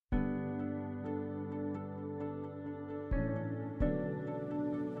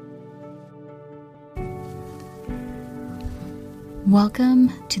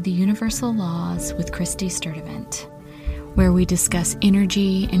Welcome to the Universal Laws with Christy Sturdivant, where we discuss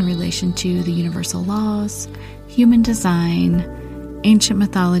energy in relation to the universal laws, human design, ancient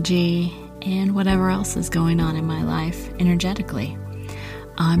mythology, and whatever else is going on in my life energetically.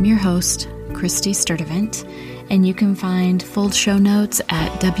 I'm your host, Christy Sturdivant, and you can find full show notes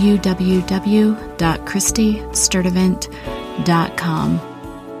at www.christysturdivant.com.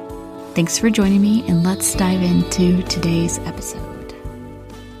 Thanks for joining me, and let's dive into today's episode.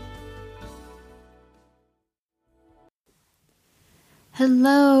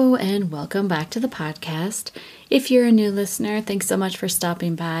 Hello, and welcome back to the podcast. If you're a new listener, thanks so much for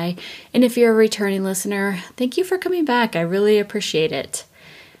stopping by. And if you're a returning listener, thank you for coming back. I really appreciate it.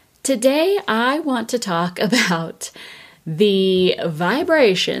 Today, I want to talk about the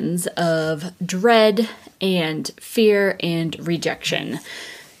vibrations of dread and fear and rejection.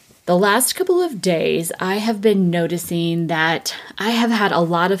 The last couple of days, I have been noticing that I have had a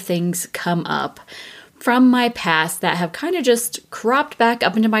lot of things come up from my past that have kind of just cropped back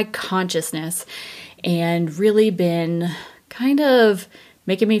up into my consciousness and really been kind of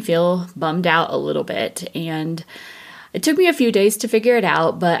making me feel bummed out a little bit. And it took me a few days to figure it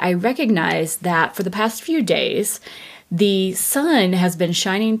out, but I recognized that for the past few days, the sun has been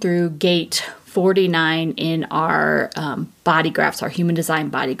shining through gate 49 in our body graphs, our human design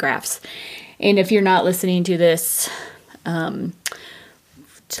body graphs. And if you're not listening to this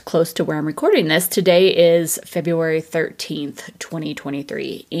close to where I'm recording this, today is February 13th,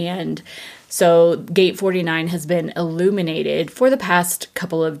 2023. And so gate 49 has been illuminated for the past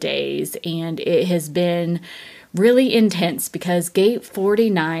couple of days, and it has been really intense because gate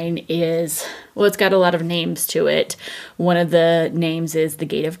 49 is, well, it's got a lot of names to it. One of the names is the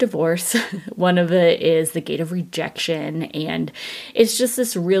gate of divorce. One of it is the gate of rejection. And it's just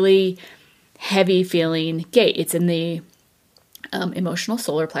this really heavy feeling gate. It's in the emotional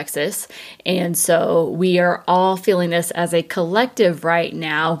solar plexus. And so we are all feeling this as a collective right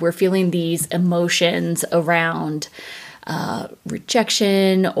now. We're feeling these emotions around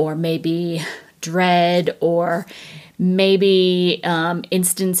rejection, or maybe dread, or maybe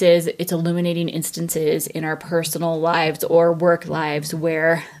instances, it's illuminating instances in our personal lives or work lives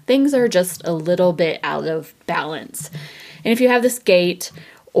where things are just a little bit out of balance. And if you have this gate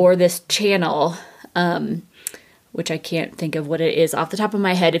or this channel, which I can't think of what it is off the top of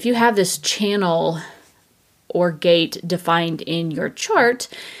my head, if you have this channel or gate defined in your chart,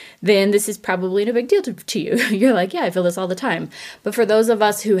 then this is probably no big deal to you. You're like, yeah, I feel this all the time. But for those of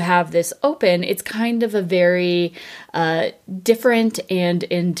us who have this open, it's kind of a very different and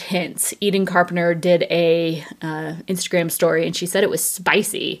intense. Eden Carpenter did a Instagram story, and she said it was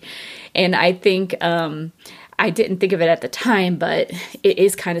spicy. And I think I didn't think of it at the time, but it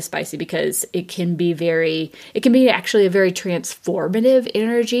is kind of spicy because it can be actually a very transformative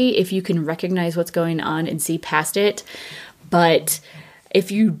energy if you can recognize what's going on and see past it. But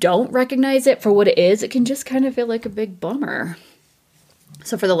if you don't recognize it for what it is, it can just kind of feel like a big bummer.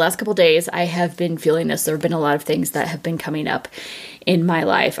 So for the last couple days, I have been feeling this. There have been a lot of things that have been coming up in my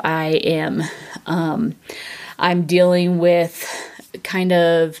life. I'm dealing with kind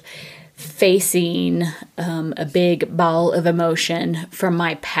of facing a big ball of emotion from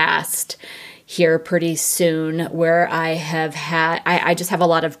my past here pretty soon, where I just have a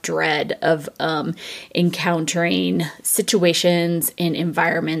lot of dread of encountering situations and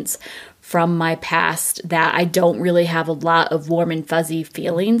environments from my past that I don't really have a lot of warm and fuzzy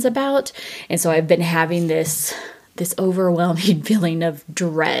feelings about. And so I've been having this overwhelming feeling of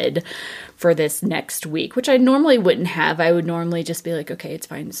dread for this next week, which I normally wouldn't have. I would normally just be like, okay, it's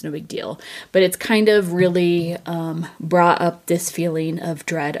fine, it's no big deal. But it's kind of really brought up this feeling of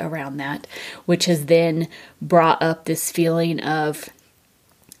dread around that, which has then brought up this feeling of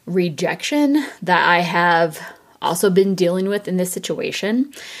rejection that I have also been dealing with in this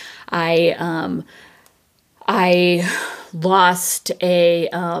situation. I lost a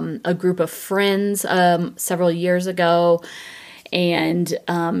group of friends several years ago, and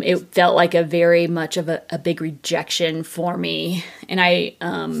it felt like a very much of a big rejection for me.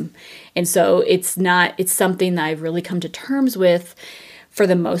 And so it's something that I've really come to terms with for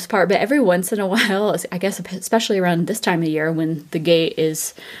the most part. But every once in a while, I guess, especially around this time of year when the gate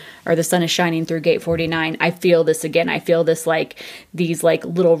is, or the sun is shining through gate 49, I feel this again. I feel this these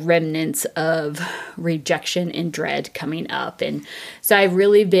little remnants of rejection and dread coming up. And so I've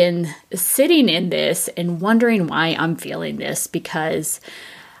really been sitting in this and wondering why I'm feeling this, because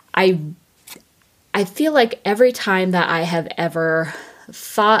I feel like every time that I have ever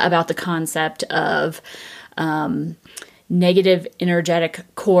thought about the concept of negative energetic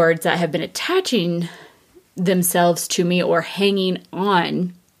cords that have been attaching themselves to me or hanging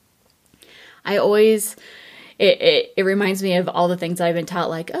on, I always, it reminds me of all the things I've been taught,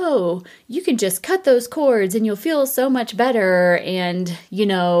 like, oh, you can just cut those cords and you'll feel so much better, and,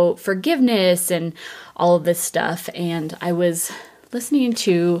 forgiveness and all of this stuff. And I was listening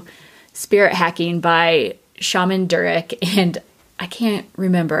to Spirit Hacking by Shaman Durek, and I can't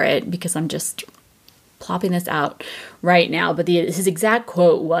remember it because I'm just plopping this out right now, but his exact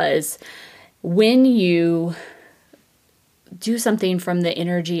quote was, when you do something from the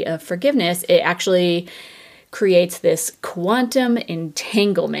energy of forgiveness, it actually creates this quantum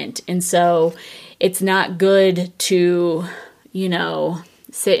entanglement. And so it's not good to,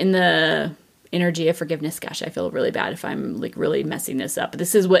 sit in the energy of forgiveness. Gosh, I feel really bad if I'm like really messing this up.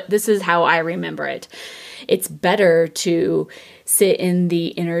 This is how I remember it. It's better to sit in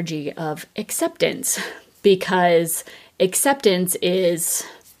the energy of acceptance, because acceptance is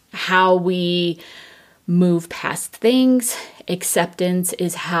how we move past things. Acceptance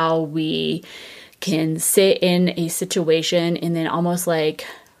is how we can sit in a situation and then almost like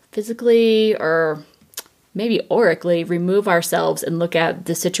physically or maybe aurically remove ourselves and look at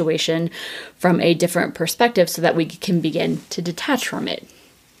the situation from a different perspective so that we can begin to detach from it.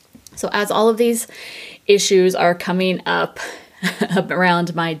 So as all of these issues are coming up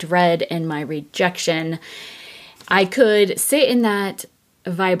around my dread and my rejection, I could sit in that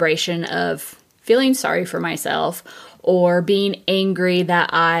vibration of feeling sorry for myself or being angry that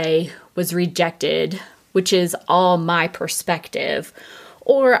I was rejected, which is all my perspective.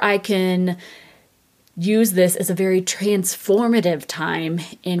 Or I can use this as a very transformative time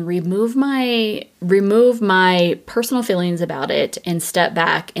and remove my personal feelings about it and step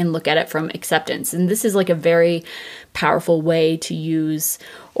back and look at it from acceptance. And this is like a very powerful way to use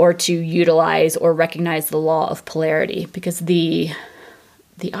or to utilize or recognize the law of polarity, because the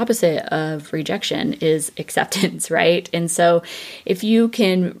opposite of rejection is acceptance, right? And so if you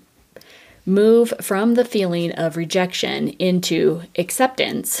can move from the feeling of rejection into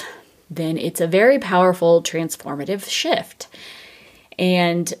acceptance, then it's a very powerful transformative shift.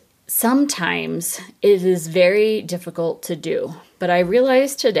 And sometimes it is very difficult to do. But I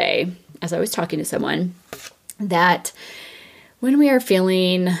realized today, as I was talking to someone, that when we are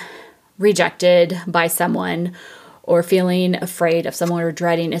feeling rejected by someone or feeling afraid of someone or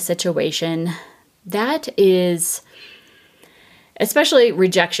dreading a situation, that is, especially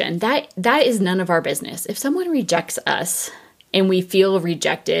rejection, that is none of our business. If someone rejects us and we feel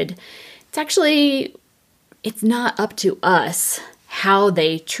rejected, it's not up to us how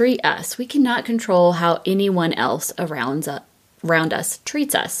they treat us. We cannot control how anyone else around us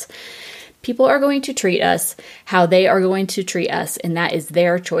treats us. People are going to treat us how they are going to treat us, and that is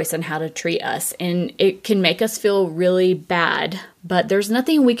their choice on how to treat us. And it can make us feel really bad, but there's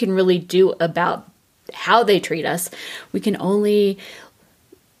nothing we can really do about how they treat us. We can only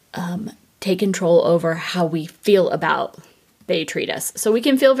take control over how we feel about they treat us. So we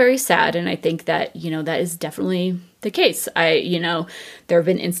can feel very sad, and I think that, that is definitely the case. There have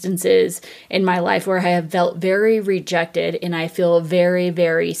been instances in my life where I have felt very rejected and I feel very,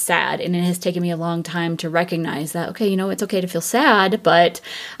 very sad. And it has taken me a long time to recognize that, okay, it's okay to feel sad, but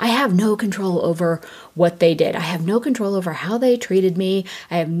I have no control over what they did. I have no control over how they treated me.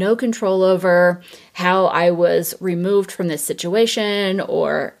 I have no control over how I was removed from this situation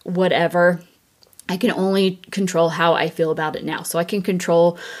or whatever. I can only control how I feel about it now. So I can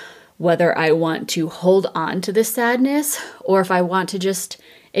control whether I want to hold on to this sadness or if I want to just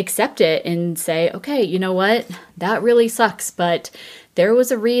accept it and say, okay, you know what? That really sucks, but there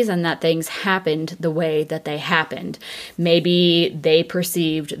was a reason that things happened the way that they happened. Maybe they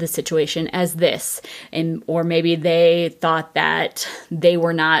perceived the situation as this, or maybe they thought that they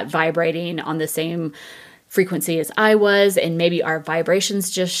were not vibrating on the same frequency as I was, and maybe our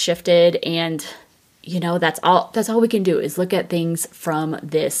vibrations just shifted, and that's all we can do is look at things from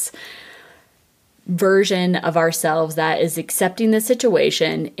this version of ourselves that is accepting the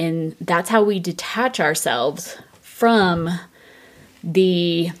situation. And that's how we detach ourselves from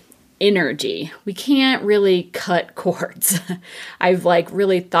the energy. We can't really cut cords. I've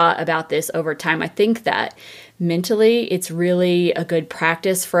really thought about this over time. I think that mentally it's really a good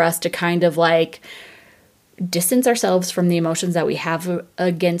practice for us to kind of distance ourselves from the emotions that we have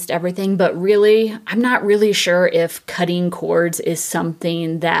against everything. But really, I'm not really sure if cutting cords is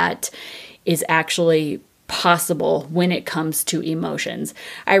something that is actually possible when it comes to emotions.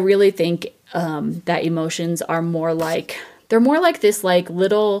 I really think that emotions are more like this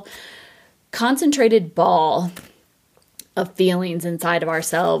little concentrated ball of feelings inside of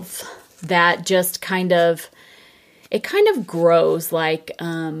ourselves that just kind of grows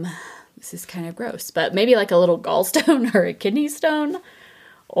this is kind of gross, but maybe like a little gallstone or a kidney stone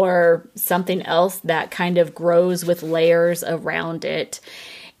or something else that kind of grows with layers around it.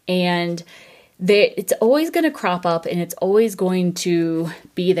 And it's always going to crop up and it's always going to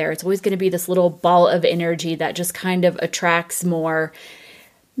be there. It's always going to be this little ball of energy that just kind of attracts more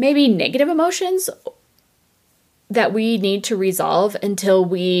maybe negative emotions that we need to resolve until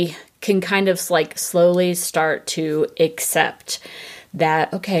we can kind of like slowly start to accept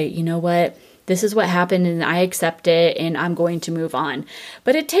that, okay, you know what? This is what happened and I accept it and I'm going to move on.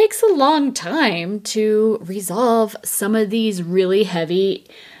 But it takes a long time to resolve some of these really heavy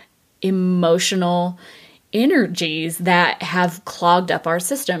emotional energies that have clogged up our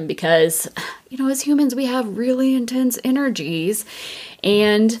system because, as humans, we have really intense energies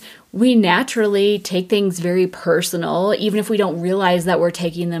and we naturally take things very personal, even if we don't realize that we're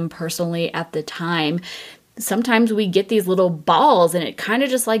taking them personally at the time. Sometimes we get these little balls and it kind of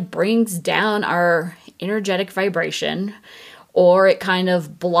just like brings down our energetic vibration, or it kind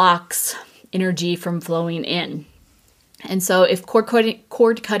of blocks energy from flowing in. And so if cord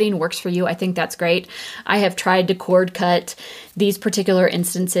cutting works for you, I think that's great. I have tried to cord cut these particular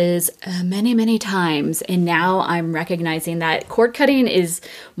instances many, many times. And now I'm recognizing that cord cutting is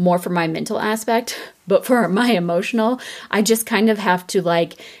more for my mental aspect, but for my emotional, I just kind of have to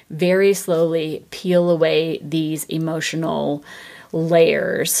like very slowly peel away these emotional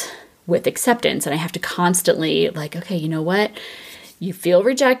layers with acceptance. And I have to constantly like, okay, you know what? You feel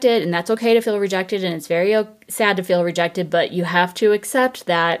rejected, and that's okay to feel rejected, and it's very sad to feel rejected, but you have to accept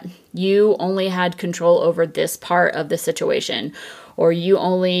that you only had control over this part of the situation, or you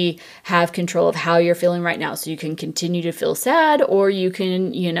only have control of how you're feeling right now. So you can continue to feel sad, or you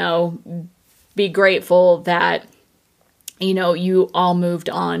can, be grateful that, you all moved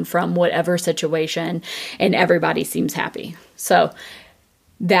on from whatever situation and everybody seems happy. So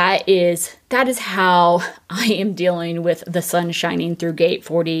that is how I am dealing with the sun shining through gate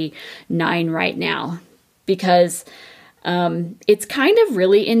 49 right now, because it's kind of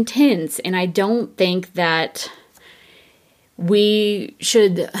really intense. And I don't think that we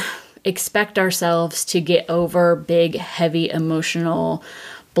should expect ourselves to get over big, heavy emotional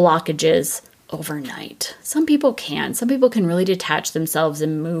blockages overnight. Some people can. Some people can really detach themselves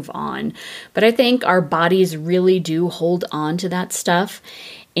and move on. But I think our bodies really do hold on to that stuff.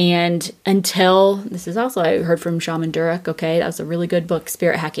 And until, this is also, I heard from Shaman Durek, okay, that was a really good book,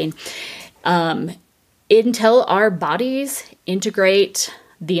 Spirit Hacking. Until our bodies integrate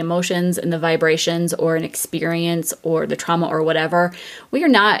the emotions and the vibrations or an experience or the trauma or whatever, we are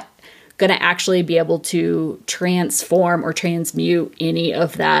not going to actually be able to transform or transmute any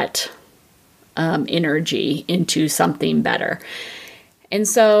of that energy into something better. And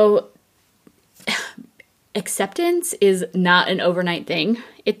so acceptance is not an overnight thing.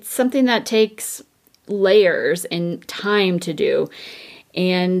 It's something that takes layers and time to do.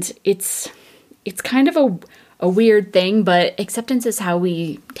 And it's kind of a weird thing, but acceptance is how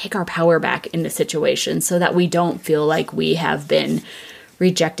we take our power back in the situation so that we don't feel like we have been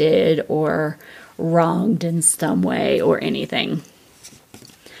rejected or wronged in some way or anything.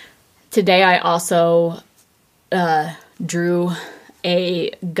 Today I also drew a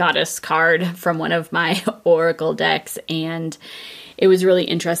goddess card from one of my oracle decks, and it was really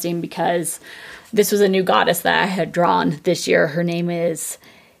interesting because this was a new goddess that I had drawn this year. Her name is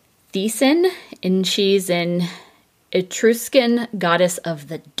Thesin, and she's an Etruscan goddess of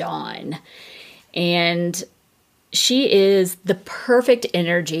the dawn. And she is the perfect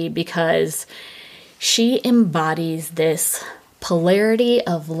energy because she embodies this polarity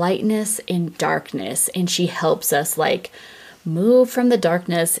of lightness and darkness, and she helps us like move from the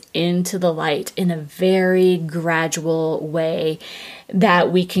darkness into the light in a very gradual way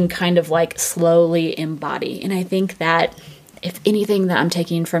that we can kind of like slowly embody. And I think that if anything that I'm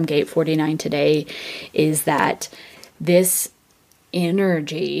taking from gate 49 today is that this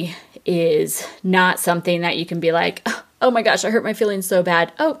energy is not something that you can be like, oh my gosh, I hurt my feelings so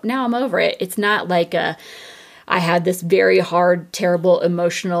bad. Oh, now I'm over it. It's not like I had this very hard, terrible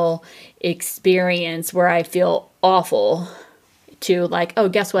emotional experience where I feel awful to like, oh,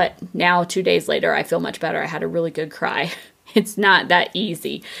 guess what? Now, 2 days later, I feel much better. I had a really good cry. It's not that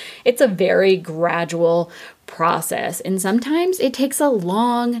easy. It's a very gradual process. And sometimes it takes a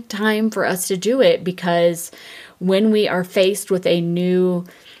long time for us to do it because when we are faced with a new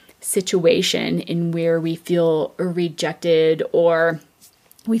situation in where we feel rejected or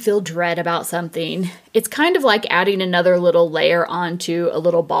we feel dread about something, it's kind of like adding another little layer onto a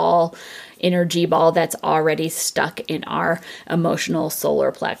little ball, energy ball that's already stuck in our emotional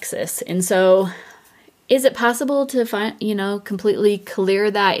solar plexus. And so Is it possible to find, completely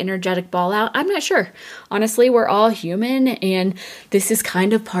clear that energetic ball out? I'm not sure. Honestly, we're all human, and this is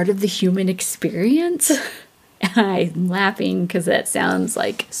kind of part of the human experience. I'm laughing because that sounds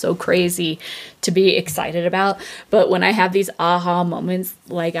like so crazy to be excited about. But when I have these aha moments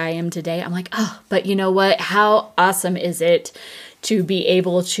like I am today, I'm like, oh, but you know what? How awesome is it to be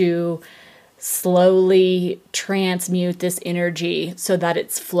able to slowly transmute this energy so that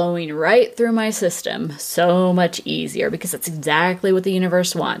it's flowing right through my system so much easier, because that's exactly what the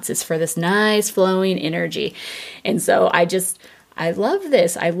universe wants, is for this nice flowing energy. And so I love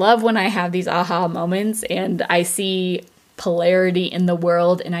this. I love when I have these aha moments and I see polarity in the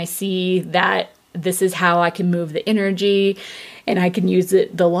world, and I see that this is how I can move the energy, and I can use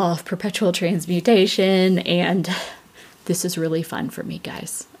the law of perpetual transmutation. And this is really fun for me,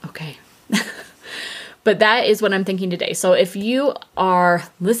 guys. Okay. But that is what I'm thinking today. So if you are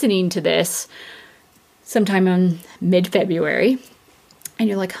listening to this sometime in mid-February and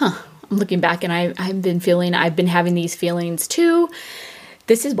you're like, I'm looking back and I've been having these feelings too.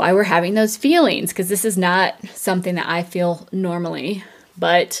 This is why we're having those feelings, because this is not something that I feel normally,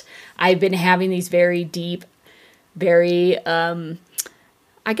 but I've been having these very deep, very,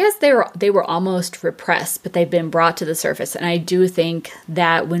 I guess they were almost repressed, but they've been brought to the surface. And I do think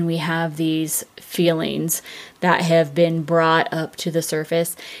that when we have these feelings that have been brought up to the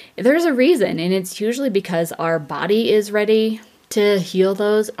surface, there's a reason. And it's usually because our body is ready to heal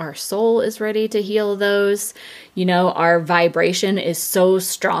those. Our soul is ready to heal those. Our vibration is so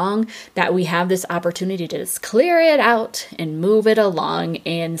strong that we have this opportunity to just clear it out and move it along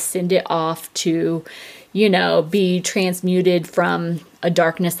and send it off to, be transmuted from a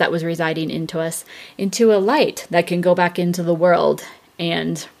darkness that was residing into us into a light that can go back into the world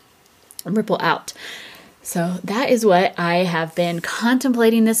and ripple out. So that is what I have been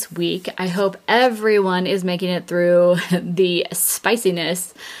contemplating this week. I hope everyone is making it through the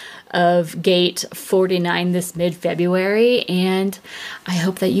spiciness of Gate 49 this mid-February, and I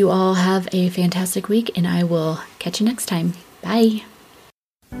hope that you all have a fantastic week, and I will catch you next time. Bye.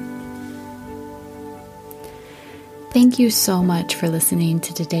 Thank you so much for listening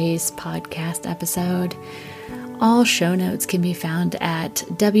to today's podcast episode. All show notes can be found at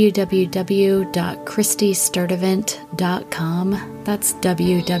www.christysturtevant.com. That's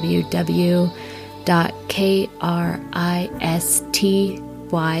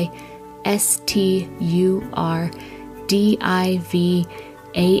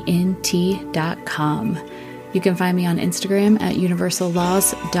You can find me on Instagram at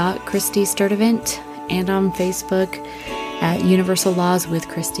universallaws.christysturtevant and on Facebook at Universal Laws with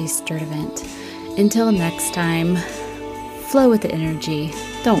Christy Sturdivant. Until next time, flow with the energy.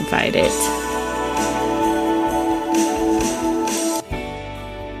 Don't fight it.